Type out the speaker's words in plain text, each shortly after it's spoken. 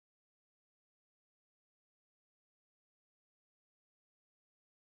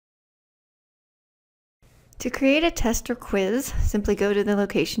To create a test or quiz, simply go to the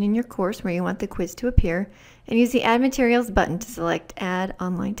location in your course where you want the quiz to appear and use the Add Materials button to select Add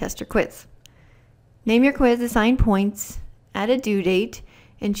Online Test or Quiz. Name your quiz, assign points, add a due date,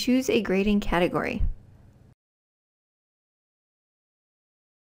 and choose a grading category.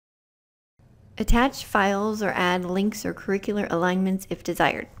 Attach files or add links or curricular alignments if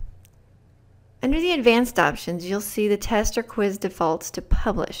desired. Under the advanced options, you'll see the test or quiz defaults to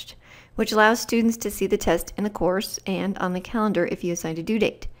published, which allows students to see the test in the course and on the calendar if you assign a due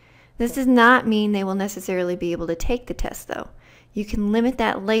date. This does not mean they will necessarily be able to take the test though. You can limit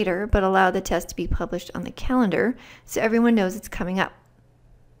that later, but allow the test to be published on the calendar so everyone knows it's coming up.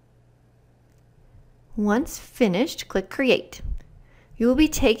 Once finished, click Create. You will be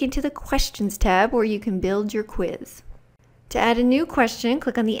taken to the Questions tab where you can build your quiz. To add a new question,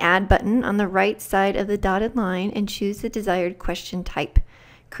 click on the Add button on the right side of the dotted line and choose the desired question type.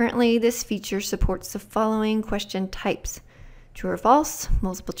 Currently, this feature supports the following question types: true or false,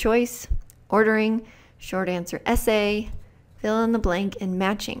 multiple choice, ordering, short answer essay, fill in the blank, and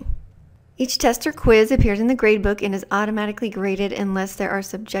matching. Each test or quiz appears in the gradebook and is automatically graded unless there are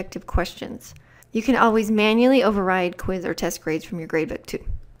subjective questions. You can always manually override quiz or test grades from your gradebook too.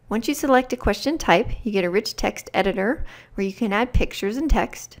 Once you select a question type, you get a rich text editor where you can add pictures and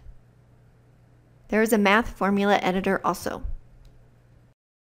text. There is a math formula editor also.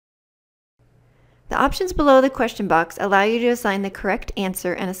 The options below the question box allow you to assign the correct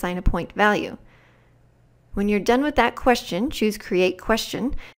answer and assign a point value. When you're done with that question, choose Create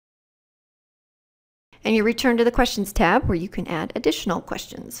Question, and you return to the Questions tab where you can add additional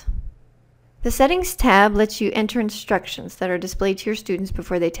questions. The Settings tab lets you enter instructions that are displayed to your students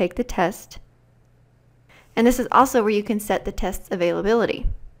before they take the test, and this is also where you can set the test's availability.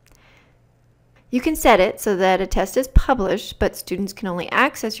 You can set it so that a test is published, but students can only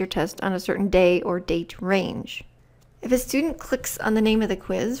access your test on a certain day or date range. If a student clicks on the name of the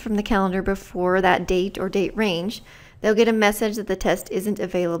quiz from the calendar before that date or date range, they'll get a message that the test isn't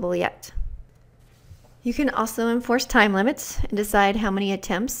available yet. You can also enforce time limits and decide how many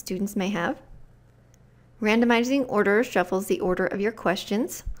attempts students may have. Randomizing order shuffles the order of your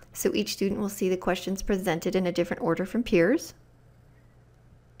questions, so each student will see the questions presented in a different order from peers.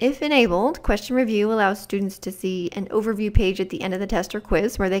 If enabled, Question Review allows students to see an overview page at the end of the test or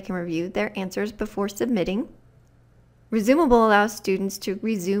quiz where they can review their answers before submitting. Resumable allows students to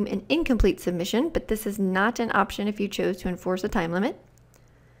resume an incomplete submission, but this is not an option if you chose to enforce a time limit.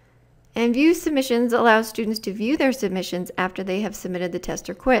 And View Submissions allows students to view their submissions after they have submitted the test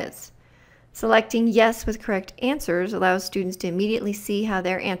or quiz. Selecting Yes with correct answers allows students to immediately see how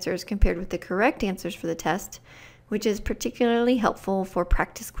their answers compared with the correct answers for the test, which is particularly helpful for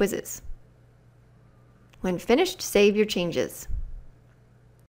practice quizzes. When finished, save your changes.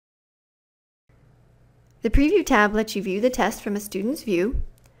 The Preview tab lets you view the test from a student's view,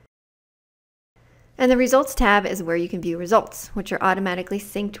 and the Results tab is where you can view results, which are automatically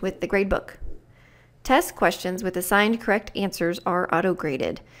synced with the gradebook. Test questions with assigned correct answers are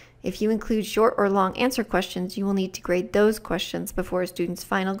auto-graded. If you include short or long answer questions, you will need to grade those questions before a student's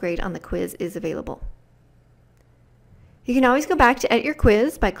final grade on the quiz is available. You can always go back to edit your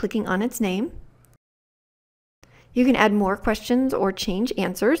quiz by clicking on its name. You can add more questions or change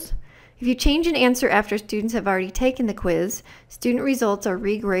answers. If you change an answer after students have already taken the quiz, student results are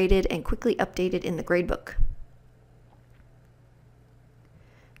regraded and quickly updated in the gradebook.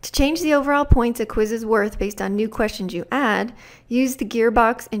 To change the overall points a quiz is worth based on new questions you add, use the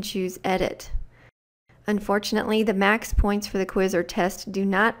gearbox and choose Edit. Unfortunately, the max points for the quiz or test do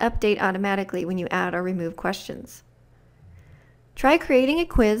not update automatically when you add or remove questions. Try creating a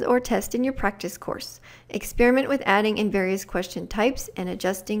quiz or test in your practice course. Experiment with adding in various question types and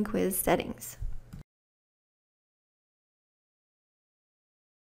adjusting quiz settings.